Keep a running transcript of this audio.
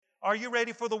Are you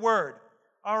ready for the word?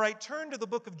 All right, turn to the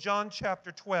book of John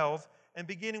chapter 12 and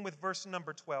beginning with verse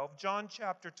number 12. John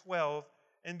chapter 12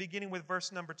 and beginning with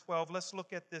verse number 12. Let's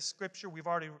look at this scripture. We've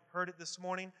already heard it this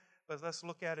morning, but let's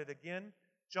look at it again.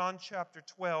 John chapter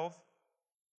 12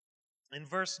 and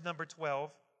verse number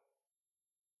 12.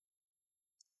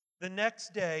 The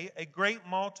next day, a great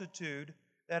multitude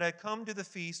that had come to the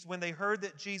feast, when they heard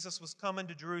that Jesus was coming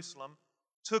to Jerusalem,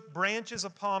 took branches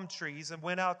of palm trees and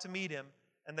went out to meet him,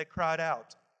 and they cried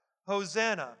out,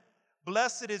 Hosanna!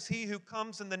 Blessed is he who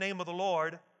comes in the name of the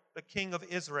Lord, the King of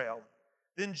Israel.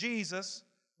 Then Jesus,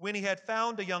 when he had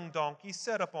found a young donkey,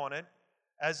 sat upon it,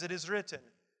 as it is written,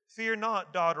 Fear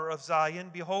not, daughter of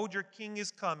Zion, behold, your king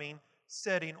is coming,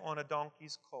 sitting on a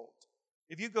donkey's colt.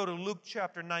 If you go to Luke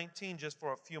chapter 19 just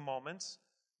for a few moments,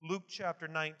 Luke chapter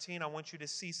 19, I want you to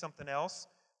see something else.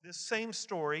 This same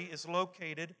story is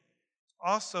located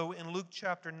also in Luke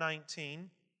chapter 19.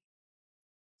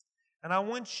 And I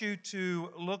want you to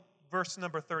look verse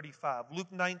number 35.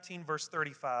 Luke 19, verse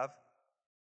 35.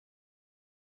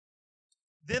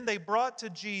 Then they brought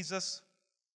him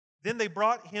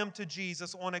to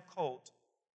Jesus on a colt,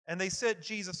 and they set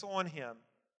Jesus on him.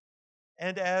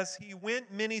 And as he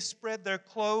went, many spread their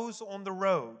clothes on the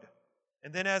road.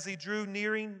 And then as he drew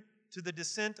nearing to the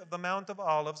descent of the Mount of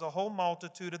Olives, a whole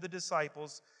multitude of the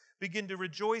disciples began to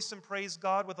rejoice and praise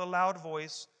God with a loud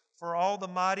voice for all the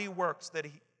mighty works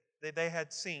that they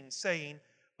had seen, saying,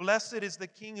 Blessed is the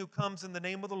King who comes in the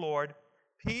name of the Lord,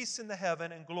 peace in the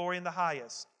heaven and glory in the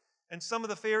highest. And some of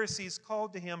the Pharisees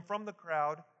called to him from the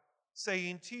crowd,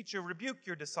 saying, Teacher, rebuke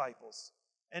your disciples.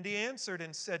 And he answered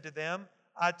and said to them,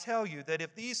 I tell you that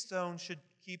if these stones should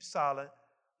keep silent,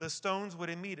 the stones would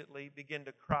immediately begin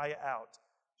to cry out.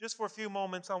 Just for a few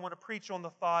moments, I want to preach on the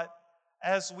thought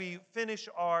as we finish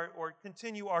or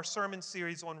continue our sermon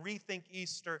series on Rethink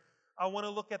Easter. I want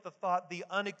to look at the thought, the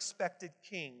unexpected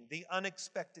King, the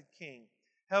unexpected King.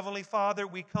 Heavenly Father,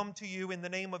 we come to you in the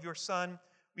name of your Son.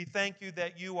 We thank you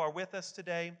that you are with us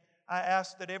today. I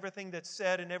ask that everything that's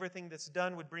said and everything that's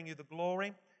done would bring you the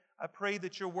glory. I pray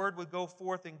that your word would go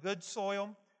forth in good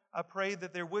soil. I pray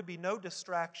that there would be no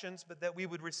distractions, but that we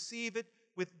would receive it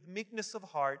with meekness of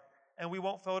heart, and we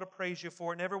won't fail to praise you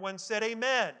for it. And everyone said,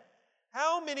 Amen.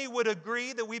 How many would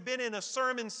agree that we've been in a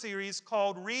sermon series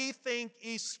called Rethink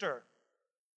Easter?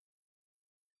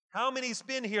 How many's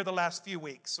been here the last few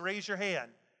weeks? Raise your hand.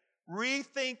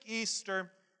 Rethink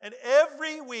Easter. And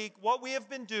every week, what we have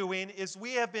been doing is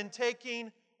we have been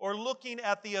taking or looking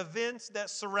at the events that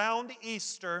surround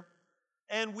Easter,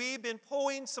 and we've been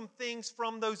pulling some things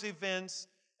from those events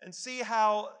and see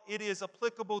how it is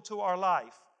applicable to our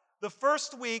life. The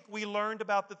first week, we learned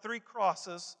about the 3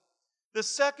 crosses. The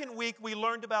second week, we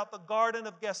learned about the Garden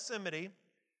of Gethsemane.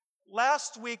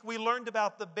 Last week, we learned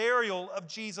about the burial of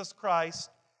Jesus Christ.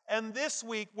 And this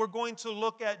week, we're going to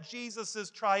look at Jesus'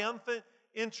 triumphant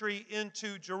entry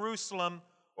into Jerusalem,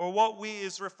 or what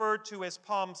is referred to as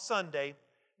Palm Sunday.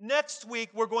 Next week,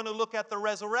 we're going to look at the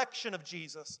resurrection of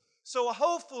Jesus. So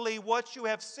hopefully what you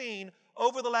have seen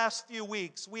over the last few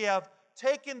weeks, we have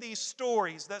taken these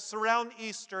stories that surround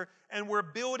Easter and we're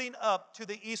building up to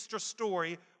the Easter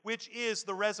story, which is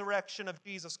the resurrection of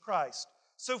Jesus Christ.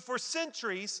 So for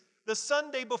centuries, the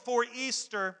Sunday before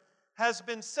Easter has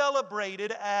been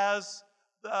celebrated as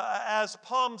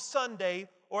Palm Sunday,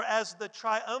 or as the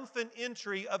triumphant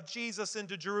entry of Jesus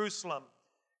into Jerusalem.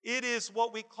 It is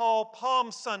what we call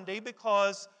Palm Sunday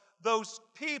because those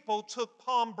people took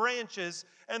palm branches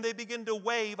and they began to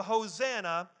wave,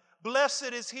 Hosanna,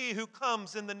 blessed is he who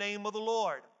comes in the name of the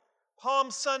Lord.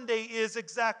 Palm Sunday is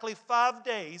exactly 5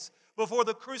 days before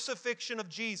the crucifixion of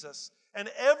Jesus.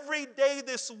 And every day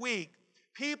this week,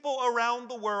 people around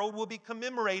the world will be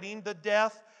commemorating the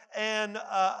death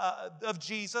of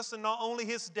Jesus, and not only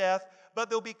his death, but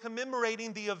they'll be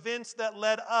commemorating the events that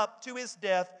led up to his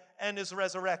death and his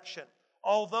resurrection.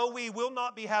 Although we will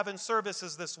not be having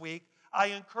services this week, I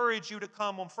encourage you to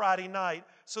come on Friday night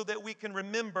so that we can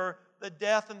remember the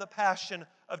death and the passion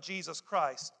of Jesus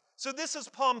Christ. So this is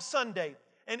Palm Sunday,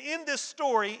 and in this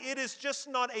story, it is just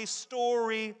not a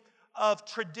story of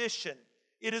tradition.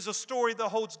 It is a story that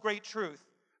holds great truth,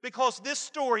 because this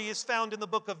story is found in the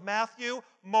book of Matthew,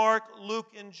 Mark,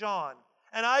 Luke, and John.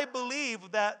 And I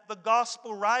believe that the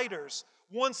gospel writers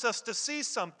wants us to see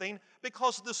something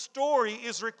because the story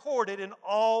is recorded in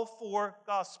all 4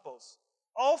 gospels.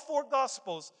 All 4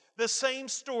 gospels, the same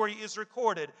story is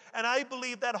recorded. And I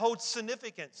believe that holds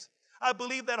significance. I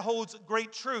believe that holds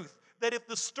great truth. That if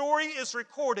the story is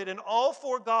recorded in all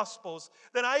 4 gospels,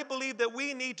 then I believe that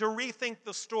we need to rethink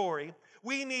the story.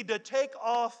 We need to take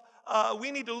off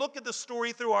we need to look at the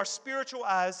story through our spiritual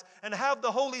eyes and have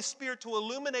the Holy Spirit to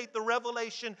illuminate the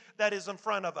revelation that is in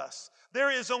front of us.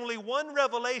 There is only one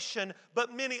revelation,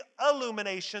 but many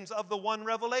illuminations of the one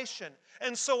revelation.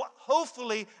 And so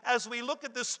hopefully, as we look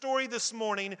at this story this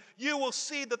morning, you will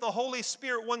see that the Holy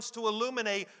Spirit wants to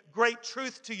illuminate great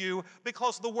truth to you,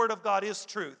 because the Word of God is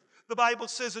truth. The Bible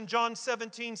says in John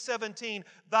 17:17,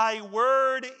 thy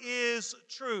word is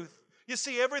truth. You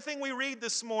see, everything we read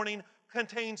this morning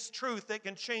contains truth that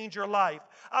can change your life.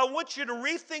 I want you to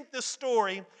rethink this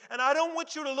story, and I don't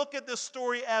want you to look at this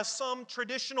story as some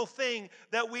traditional thing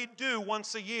that we do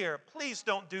once a year. Please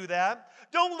don't do that.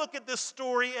 Don't look at this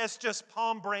story as just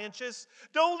palm branches.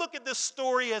 Don't look at this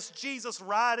story as Jesus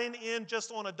riding in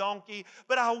just on a donkey.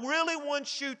 But I really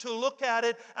want you to look at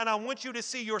it, and I want you to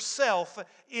see yourself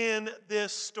in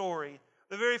this story.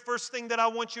 The very first thing that I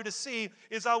want you to see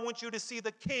is I want you to see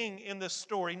the king in this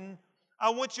story. I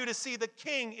want you to see the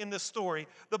king in the story.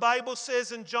 The Bible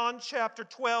says in John chapter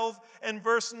 12 and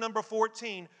verse number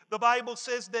 14, the Bible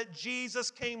says that Jesus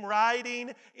came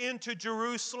riding into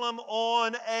Jerusalem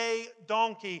on a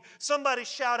donkey. Somebody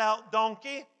shout out,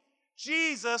 donkey.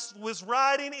 Jesus was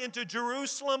riding into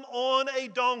Jerusalem on a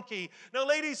donkey. Now,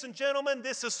 ladies and gentlemen,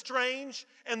 this is strange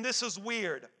and this is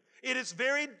weird. It is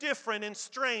very different and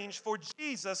strange for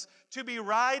Jesus to be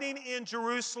riding in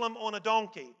Jerusalem on a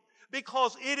donkey,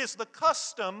 because it is the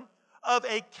custom of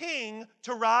a king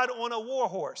to ride on a war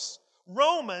horse.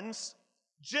 Romans,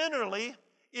 generally,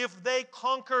 if they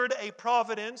conquered a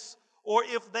province, or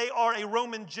if they are a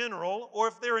Roman general, or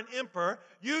if they're an emperor,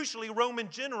 usually Roman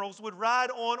generals would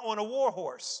ride on a war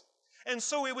horse. And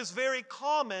so it was very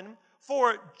common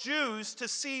for Jews to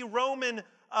see Roman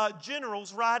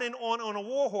generals riding on a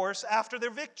war horse after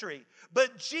their victory.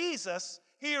 But Jesus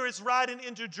here is riding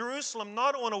into Jerusalem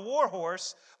not on a war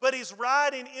horse, but he's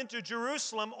riding into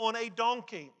Jerusalem on a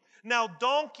donkey. Now,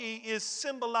 donkey is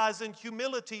symbolizing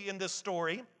humility in this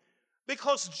story,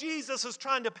 because Jesus is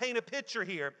trying to paint a picture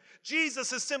here.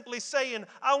 Jesus is simply saying,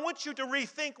 I want you to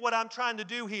rethink what I'm trying to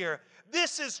do here.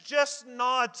 This is just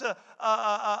not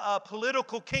a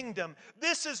political kingdom.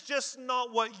 This is just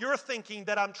not what you're thinking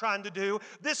that I'm trying to do.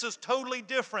 This is totally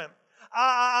different.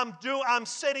 I'm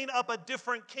setting up a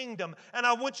different kingdom, and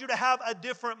I want you to have a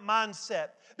different mindset,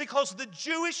 because the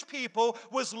Jewish people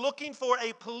was looking for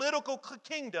a political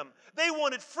kingdom. They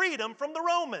wanted freedom from the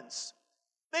Romans.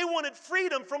 They wanted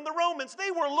freedom from the Romans. They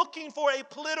were looking for a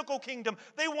political kingdom.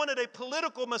 They wanted a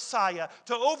political Messiah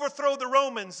to overthrow the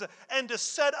Romans and to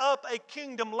set up a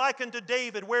kingdom like unto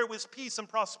David, where it was peace and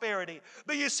prosperity.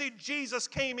 But you see, Jesus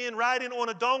came in riding on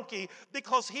a donkey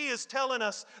because he is telling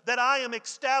us that I am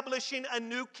establishing a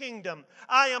new kingdom.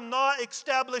 I am not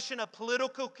establishing a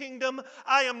political kingdom.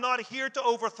 I am not here to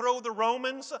overthrow the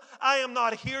Romans. I am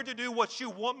not here to do what you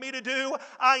want me to do.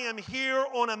 I am here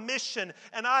on a mission,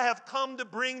 and I have come to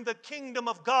bring the kingdom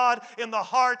of God in the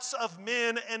hearts of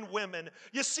men and women.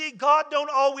 You see, God don't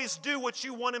always do what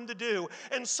you want him to do.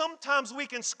 And sometimes we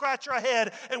can scratch our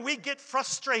head and we get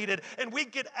frustrated and we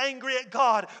get angry at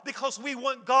God because we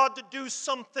want God to do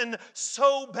something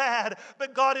so bad.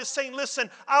 But God is saying, listen,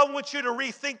 I want you to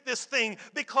rethink this thing,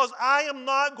 because I am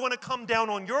not going to come down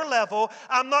on your level.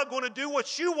 I'm not going to do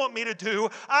what you want me to do.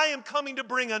 I am coming to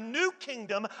bring a new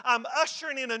kingdom. I'm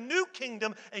ushering in a new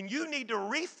kingdom, and you need to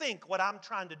rethink what I'm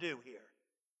trying to do here.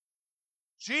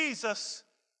 Jesus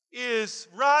is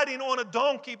riding on a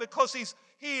donkey because he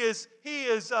is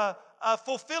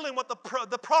fulfilling what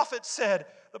the prophet said.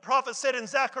 The prophet said in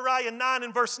Zechariah 9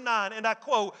 and verse 9, and I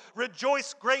quote,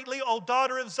 "Rejoice greatly, O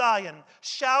daughter of Zion.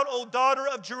 Shout, O daughter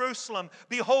of Jerusalem.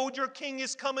 Behold, your king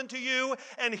is coming to you,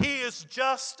 and he is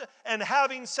just and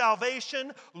having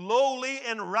salvation, lowly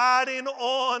and riding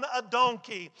on a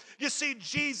donkey." You see,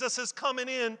 Jesus is coming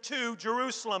into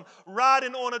Jerusalem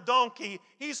riding on a donkey.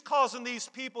 He's causing these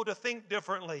people to think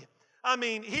differently. I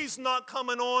mean, he's not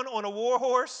coming on a war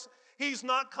horse. He's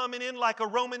not coming in like a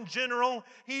Roman general.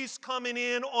 He's coming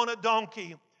in on a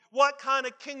donkey. What kind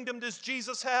of kingdom does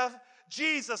Jesus have?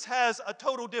 Jesus has a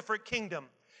total different kingdom.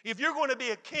 If you're going to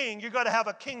be a king, you've got to have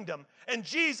a kingdom. And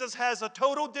Jesus has a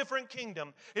total different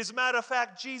kingdom. As a matter of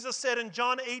fact, Jesus said in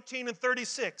John 18 and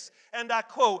 36, and I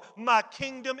quote, "My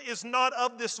kingdom is not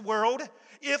of this world.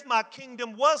 If my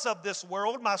kingdom was of this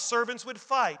world, my servants would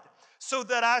fight, so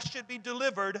that I should be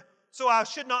delivered. So I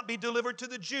should not be delivered to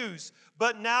the Jews.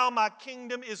 But now my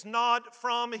kingdom is not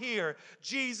from here."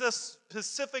 Jesus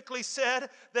specifically said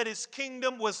that his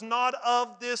kingdom was not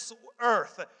of this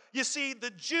earth. You see,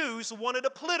 the Jews wanted a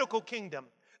political kingdom.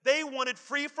 They wanted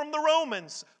free from the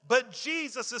Romans. But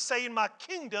Jesus is saying, my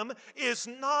kingdom is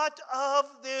not of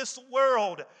this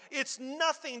world. It's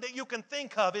nothing that you can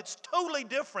think of. It's totally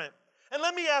different. And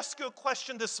let me ask you a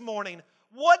question this morning.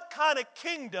 What kind of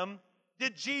kingdom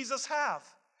did Jesus have?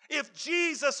 If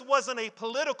Jesus wasn't a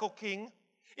political king,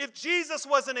 if Jesus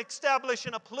wasn't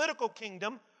establishing a political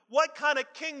kingdom, what kind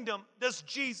of kingdom does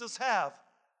Jesus have?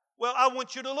 Well, I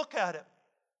want you to look at it.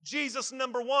 Jesus,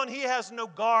 number one, he has no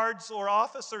guards or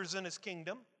officers in his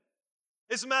kingdom.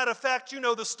 As a matter of fact, you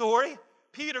know the story.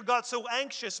 Peter got so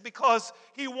anxious because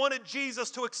he wanted Jesus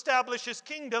to establish his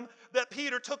kingdom that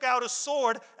Peter took out a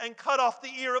sword and cut off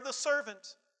the ear of the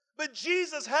servant. But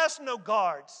Jesus has no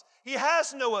guards. He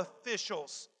has no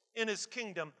officials in his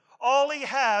kingdom. All he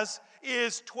has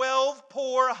is 12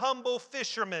 poor, humble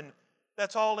fishermen.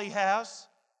 That's all he has.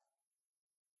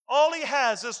 All he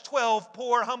has is 12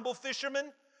 poor, humble fishermen,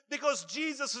 because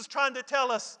Jesus is trying to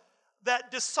tell us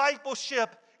that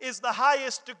discipleship is the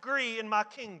highest degree in my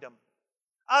kingdom.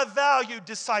 I value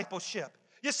discipleship.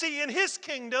 You see, in his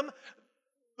kingdom,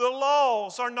 the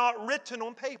laws are not written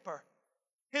on paper.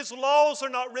 His laws are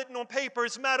not written on paper.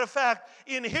 As a matter of fact,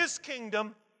 in his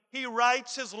kingdom, he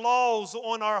writes his laws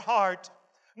on our heart.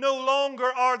 No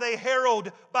longer are they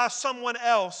heralded by someone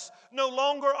else. No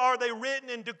longer are they written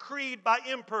and decreed by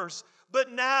emperors.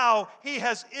 But now he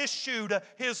has issued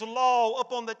his law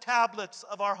upon the tablets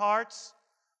of our hearts.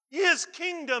 His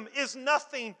kingdom is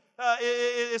nothing,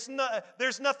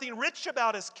 there's nothing rich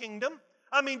about his kingdom.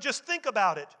 I mean, just think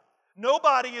about it.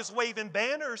 Nobody is waving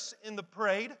banners in the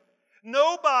parade.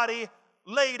 Nobody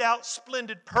laid out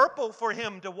splendid purple for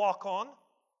him to walk on.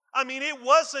 I mean, it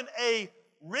wasn't a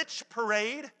rich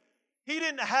parade. He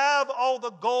didn't have all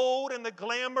the gold and the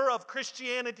glamour of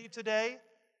Christianity today.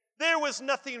 There was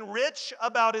nothing rich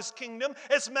about his kingdom.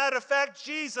 As a matter of fact,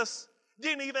 Jesus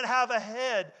didn't even have a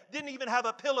head, didn't even have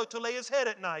a pillow to lay his head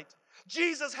at night.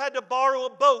 Jesus had to borrow a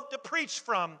boat to preach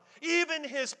from. Even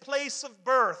his place of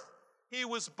birth, he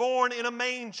was born in a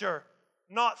manger,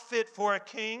 not fit for a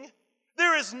king.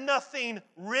 There is nothing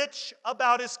rich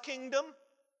about his kingdom.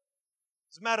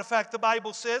 As a matter of fact, the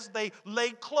Bible says they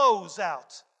laid clothes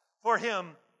out for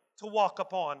him to walk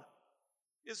upon.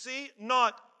 You see,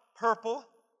 not purple,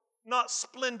 not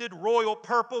splendid royal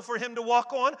purple for him to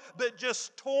walk on, but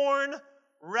just torn,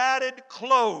 ratted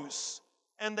clothes.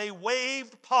 And they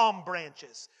waved palm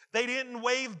branches. They didn't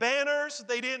wave banners.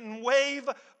 They didn't wave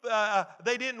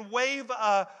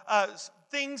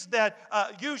things that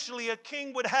usually a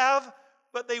king would have.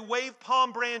 But they waved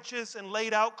palm branches and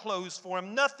laid out clothes for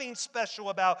him. Nothing special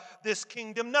about this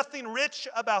kingdom. Nothing rich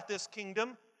about this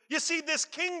kingdom. You see, this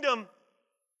kingdom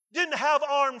didn't have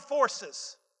armed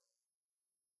forces.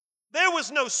 There was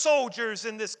no soldiers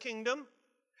in this kingdom.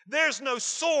 There's no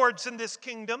swords in this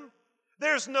kingdom.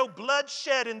 There's no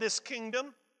bloodshed in this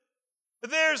kingdom.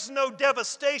 There's no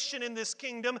devastation in this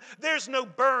kingdom. There's no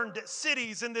burned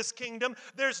cities in this kingdom.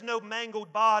 There's no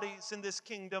mangled bodies in this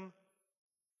kingdom.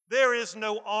 There is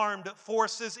no armed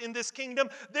forces in this kingdom.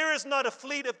 There is not a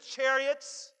fleet of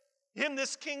chariots in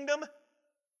this kingdom.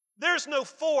 There's no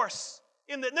force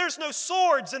there's no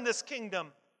swords in this kingdom.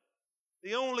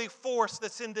 The only force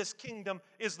that's in this kingdom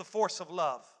is the force of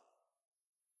love.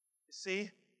 You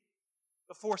see?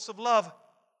 The force of love.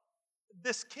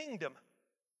 This kingdom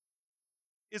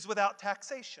is without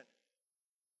taxation.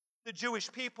 The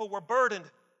Jewish people were burdened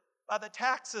by the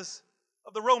taxes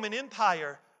of the Roman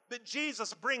Empire, but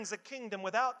Jesus brings a kingdom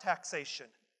without taxation.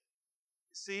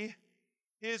 You see,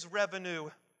 his revenue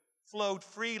flowed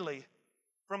freely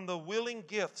from the willing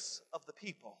gifts of the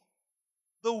people.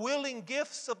 The willing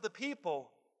gifts of the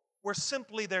people were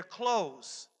simply their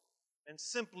clothes and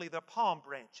simply their palm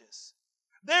branches.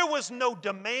 There was no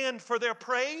demand for their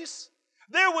praise.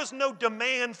 There was no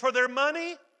demand for their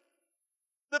money.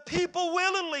 The people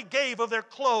willingly gave of their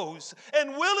clothes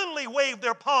and willingly waved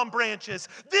their palm branches.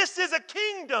 This is a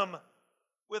kingdom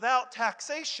without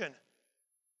taxation.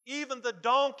 Even the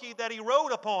donkey that he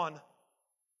rode upon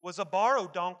was a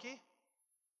borrowed donkey.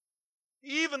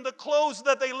 Even the clothes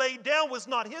that they laid down was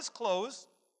not his clothes.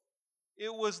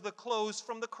 It was the clothes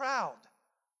from the crowd.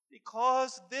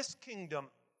 Because this kingdom,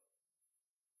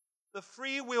 the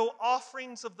free will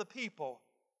offerings of the people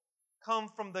come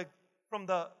from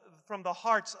the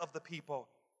hearts of the people.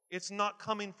 It's not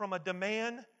coming from a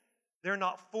demand. They're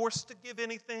not forced to give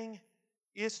anything.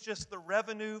 It's just the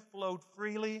revenue flowed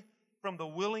freely from the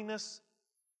willingness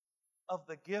of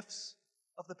the gifts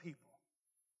of the people.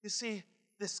 You see,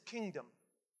 this kingdom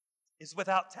is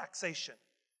without taxation.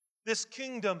 This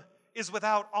kingdom is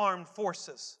without armed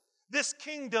forces. This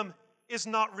kingdom is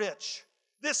not rich.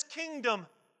 This kingdom,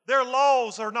 their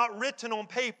laws are not written on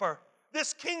paper.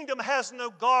 This kingdom has no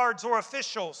guards or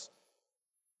officials.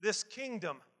 This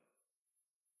kingdom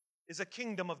is a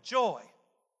kingdom of joy.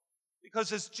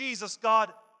 Because as Jesus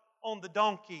got on the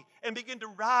donkey and began to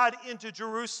ride into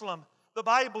Jerusalem, the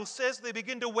Bible says they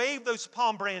began to wave those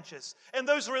palm branches. And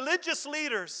those religious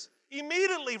leaders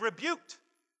immediately rebuked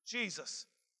Jesus.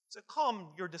 Said, calm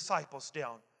your disciples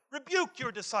down. Rebuke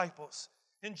your disciples.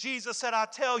 And Jesus said, I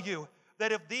tell you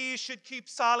that if these should keep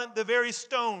silent, the very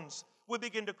stones would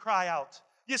begin to cry out.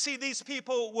 You see, these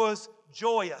people was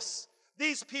joyous.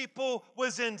 These people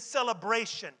was in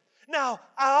celebration. Now,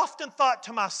 I often thought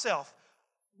to myself,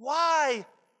 why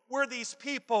were these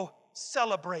people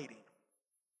celebrating?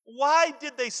 Why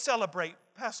did they celebrate?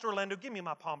 Pastor Orlando, give me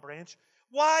my palm branch.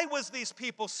 Why was these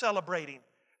people celebrating?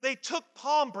 They took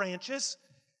palm branches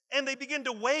and they began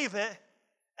to wave it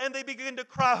and they began to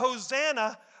cry,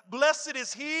 Hosanna, blessed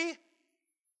is he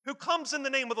who comes in the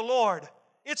name of the Lord.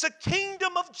 It's a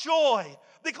kingdom of joy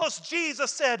because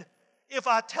Jesus said, if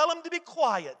I tell them to be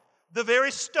quiet, the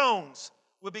very stones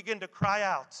will begin to cry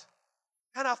out.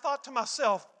 And I thought to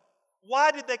myself,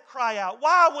 why did they cry out?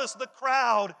 Why was the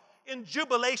crowd in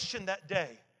jubilation that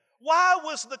day? Why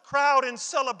was the crowd in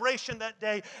celebration that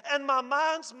day? And my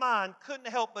mind's mind couldn't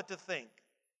help but to think,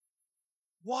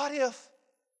 what if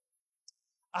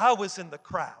I was in the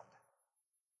crowd?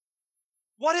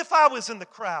 What if I was in the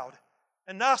crowd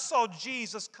and I saw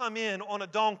Jesus come in on a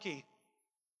donkey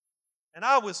and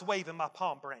I was waving my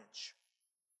palm branch?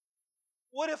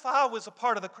 What if I was a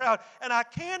part of the crowd? And I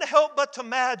can't help but to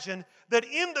imagine that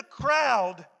in the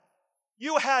crowd,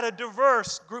 you had a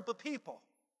diverse group of people.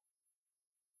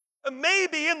 And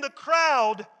maybe in the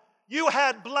crowd, you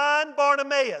had blind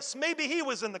Bartimaeus. Maybe he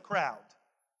was in the crowd.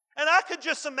 And I could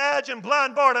just imagine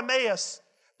blind Bartimaeus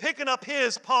picking up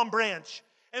his palm branch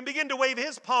and begin to wave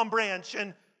his palm branch.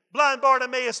 And blind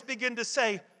Bartimaeus began to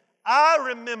say, I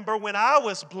remember when I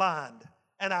was blind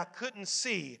and I couldn't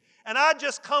see. And I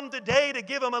just come today to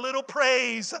give him a little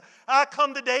praise. I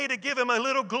come today to give him a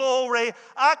little glory.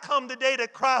 I come today to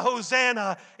cry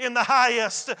Hosanna in the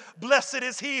highest. Blessed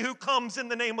is he who comes in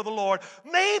the name of the Lord.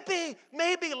 Maybe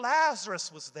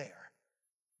Lazarus was there.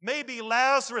 Maybe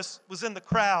Lazarus was in the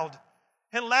crowd.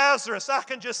 And Lazarus, I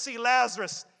can just see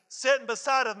Lazarus sitting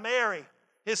beside of Mary,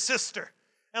 his sister.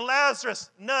 And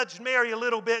Lazarus nudged Mary a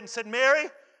little bit and said, Mary,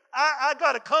 I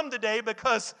got to come today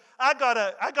because I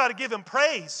gotta give him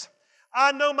praise.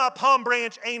 I know my palm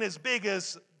branch ain't as big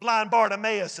as blind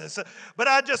Bartimaeus's, but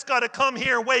I just got to come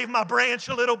here and wave my branch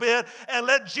a little bit and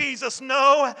let Jesus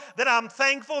know that I'm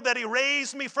thankful that he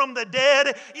raised me from the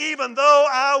dead, even though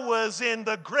I was in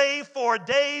the grave 4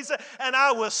 days and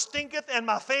I was stinketh and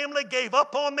my family gave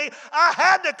up on me. I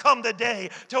had to come today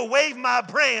to wave my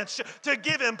branch, to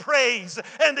give him praise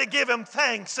and to give him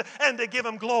thanks and to give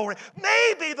him glory.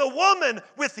 Maybe the woman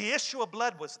with the issue of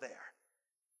blood was there.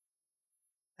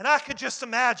 And I could just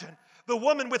imagine the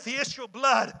woman with the issue of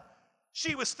blood.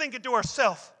 She was thinking to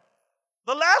herself,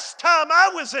 the last time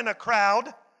I was in a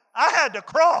crowd, I had to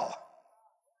crawl.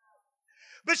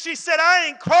 But she said, I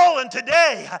ain't crawling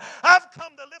today. I've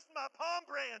come to lift my palm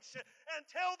branch and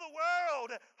tell the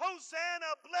world, Hosanna,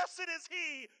 blessed is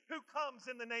he who comes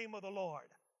in the name of the Lord.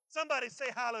 Somebody say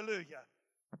hallelujah.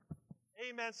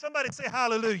 Amen. Somebody say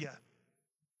hallelujah.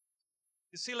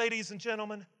 You see, ladies and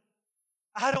gentlemen,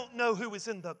 I don't know who was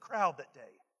in the crowd that day,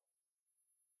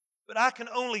 but I can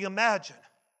only imagine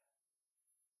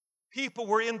people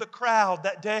were in the crowd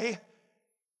that day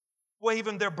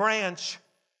waving their branch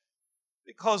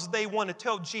because they want to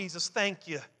tell Jesus, thank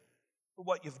you for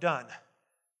what you've done.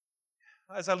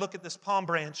 As I look at this palm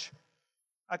branch,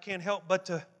 I can't help but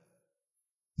to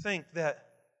think that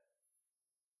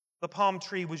the palm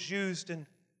tree was used in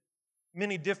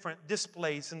many different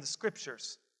displays in the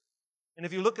scriptures. And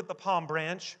if you look at the palm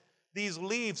branch, these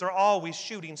leaves are always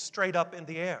shooting straight up in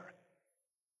the air.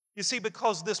 You see,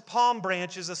 because this palm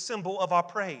branch is a symbol of our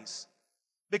praise.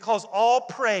 Because all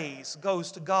praise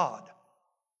goes to God.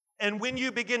 And when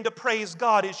you begin to praise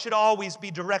God, it should always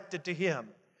be directed to him.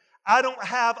 I don't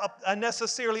have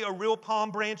necessarily a real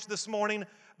palm branch this morning,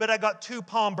 but I got 2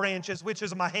 palm branches, which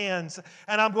is my hands,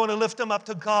 and I'm going to lift them up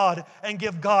to God and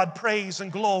give God praise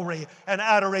and glory and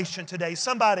adoration today.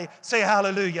 Somebody say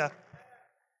hallelujah.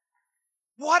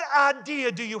 What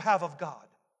idea do you have of God?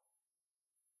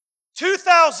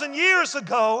 2,000 years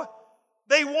ago,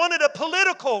 they wanted a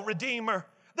political redeemer.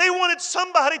 They wanted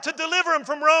somebody to deliver them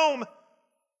from Rome.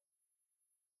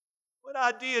 What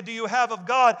idea do you have of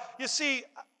God? You see,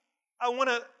 I want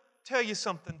to tell you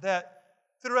something, that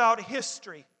throughout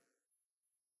history,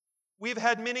 we've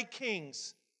had many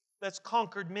kings that's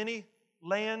conquered many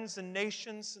lands and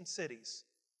nations and cities.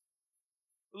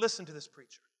 Listen to this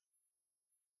preacher.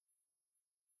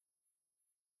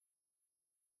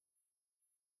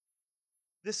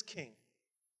 This king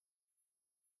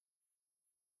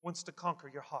wants to conquer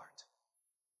your heart.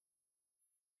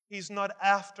 He's not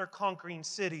after conquering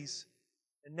cities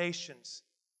and nations.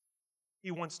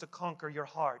 He wants to conquer your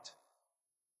heart.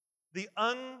 The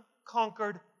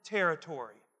unconquered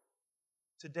territory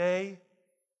today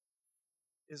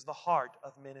is the heart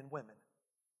of men and women.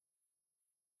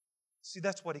 See,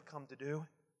 that's what he comes to do.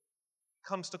 He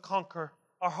comes to conquer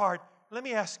our heart. Let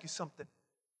me ask you something.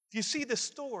 If you see this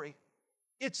story,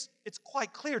 it's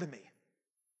quite clear to me.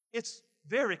 It's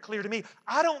very clear to me.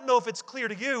 I don't know if it's clear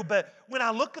to you, but when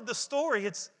I look at the story,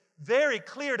 it's very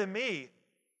clear to me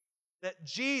that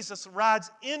Jesus rides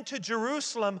into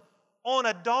Jerusalem on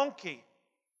a donkey.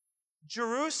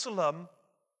 Jerusalem,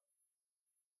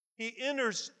 he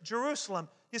enters Jerusalem.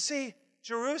 You see,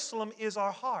 Jerusalem is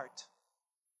our heart.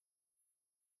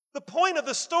 The point of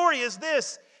the story is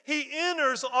this: he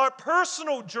enters our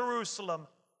personal Jerusalem.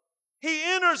 He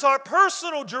enters our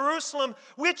personal Jerusalem,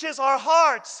 which is our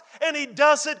hearts, and he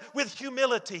does it with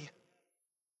humility.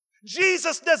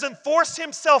 Jesus doesn't force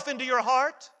himself into your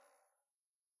heart.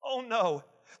 Oh no.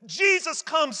 Jesus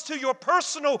comes to your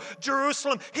personal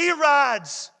Jerusalem. He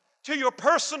rides to your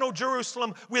personal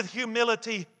Jerusalem with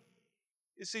humility.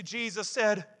 You see, Jesus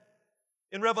said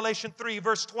in Revelation 3,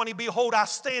 verse 20, "Behold, I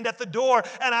stand at the door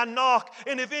and I knock,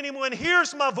 and if anyone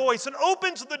hears my voice and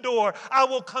opens the door, I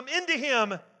will come into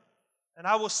him and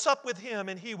I will sup with him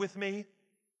and he with me."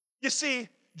 You see,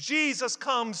 Jesus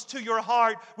comes to your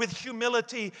heart with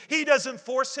humility. He doesn't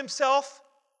force himself.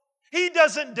 He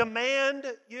doesn't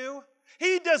demand you.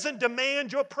 He doesn't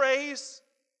demand your praise.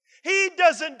 He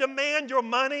doesn't demand your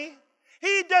money.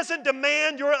 He doesn't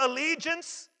demand your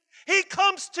allegiance. He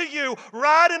comes to you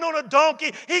riding on a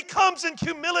donkey. He comes in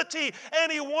humility,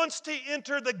 and he wants to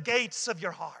enter the gates of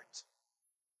your heart.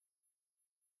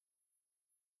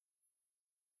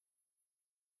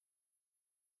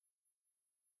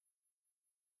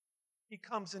 He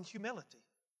comes in humility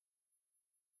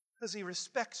because he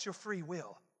respects your free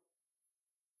will.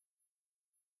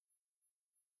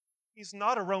 He's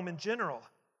not a Roman general.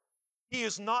 He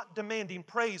is not demanding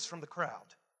praise from the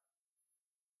crowd.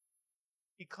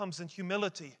 He comes in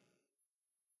humility.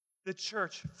 The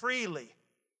church freely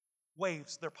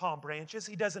waves their palm branches.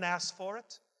 He doesn't ask for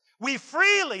it. We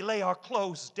freely lay our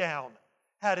clothes down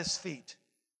at his feet.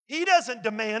 He doesn't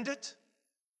demand it,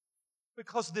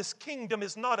 because this kingdom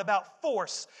is not about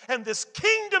force, and this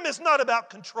kingdom is not about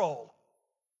control.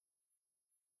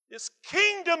 This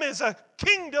kingdom is a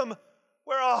kingdom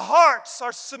where our hearts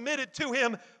are submitted to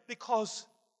him because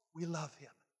we love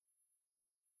him.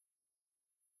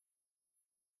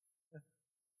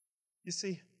 You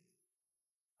see,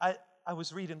 I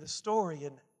was reading the story,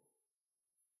 and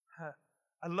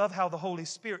I love how the Holy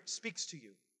Spirit speaks to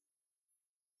you.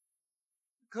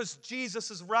 Because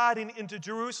Jesus is riding into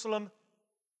Jerusalem,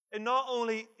 and not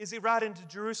only is he riding into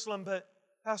Jerusalem, but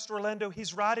Pastor Orlando,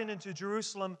 he's riding into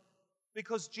Jerusalem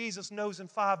because Jesus knows in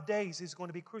 5 days he's going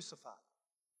to be crucified.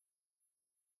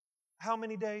 How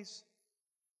many days?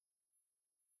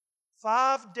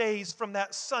 5 days from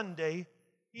that Sunday,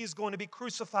 he's going to be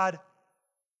crucified.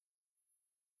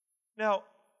 Now,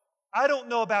 I don't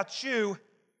know about you,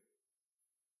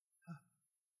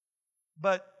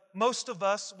 but most of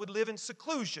us would live in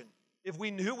seclusion if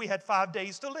we knew we had 5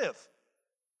 days to live.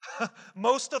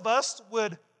 Most of us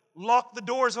would lock the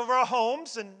doors of our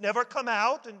homes and never come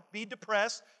out and be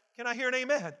depressed. Can I hear an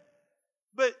amen?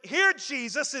 But here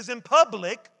Jesus is in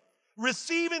public,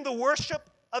 receiving the worship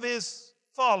of his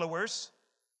followers,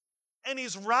 and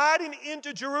he's riding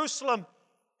into Jerusalem,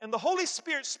 and the Holy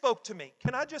Spirit spoke to me.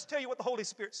 Can I just tell you what the Holy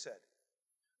Spirit said?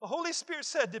 The Holy Spirit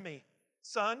said to me,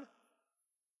 "Son,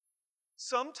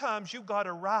 sometimes you've got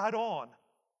to ride on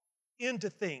into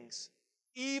things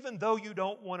even though you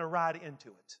don't want to ride into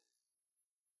it."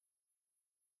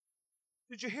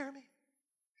 Did you hear me?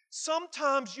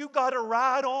 Sometimes you got to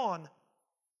ride on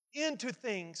into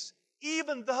things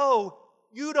even though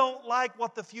you don't like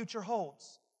what the future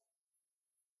holds.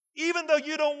 Even though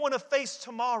you don't want to face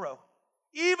tomorrow.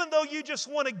 Even though you just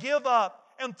want to give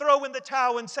up and throw in the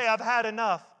towel and say, "I've had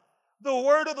enough." The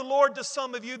word of the Lord to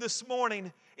some of you this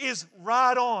morning is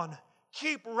ride on.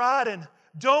 Keep riding.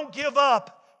 Don't give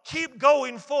up. Keep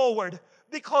going forward.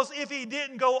 Because if he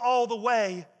didn't go all the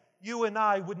way, you and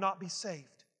I would not be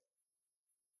saved.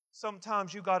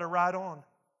 Sometimes you got to ride on.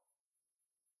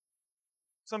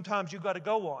 Sometimes you got to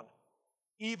go on,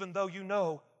 even though you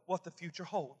know what the future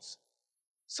holds.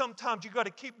 Sometimes you got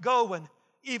to keep going,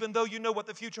 even though you know what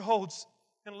the future holds.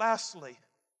 And lastly,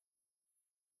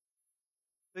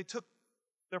 they took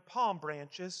their palm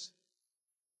branches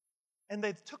and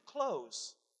they took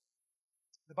clothes.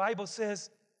 The Bible says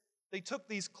they took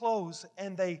these clothes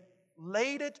and they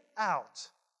laid it out,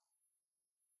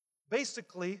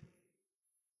 basically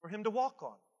for him to walk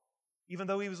on, even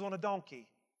though he was on a donkey.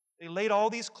 They laid all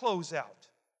these clothes out.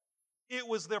 It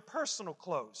was their personal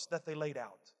clothes that they laid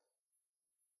out.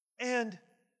 And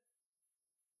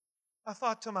I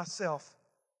thought to myself,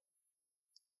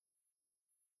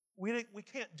 we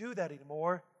can't do that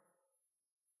anymore.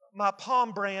 My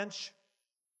palm branch,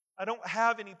 I don't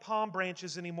have any palm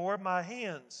branches anymore. My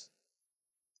hands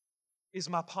is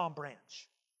my palm branch.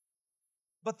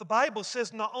 But the Bible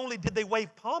says not only did they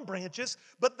wave palm branches,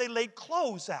 but they laid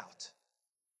clothes out.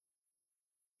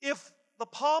 If the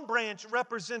palm branch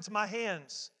represents my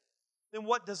hands, then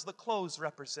what does the clothes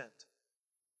represent?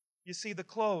 You see, the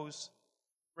clothes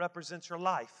represents your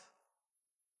life.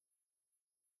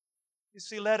 You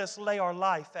see, let us lay our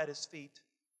life at His feet.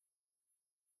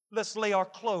 Let's lay our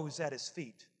clothes at His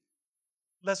feet.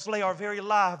 Let's lay our very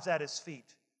lives at His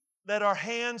feet. Let our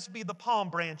hands be the palm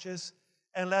branches,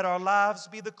 and let our lives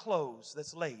be the clothes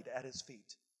that's laid at His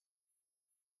feet.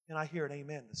 Can I hear an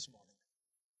amen this morning?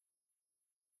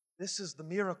 This is the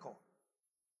miracle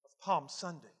of Palm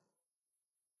Sunday.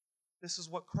 This is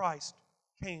what Christ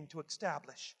came to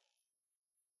establish.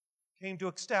 Came to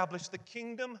establish the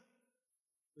kingdom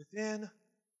within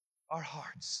our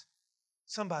hearts.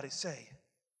 Somebody say,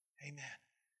 amen.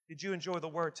 Did you enjoy the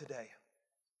word today?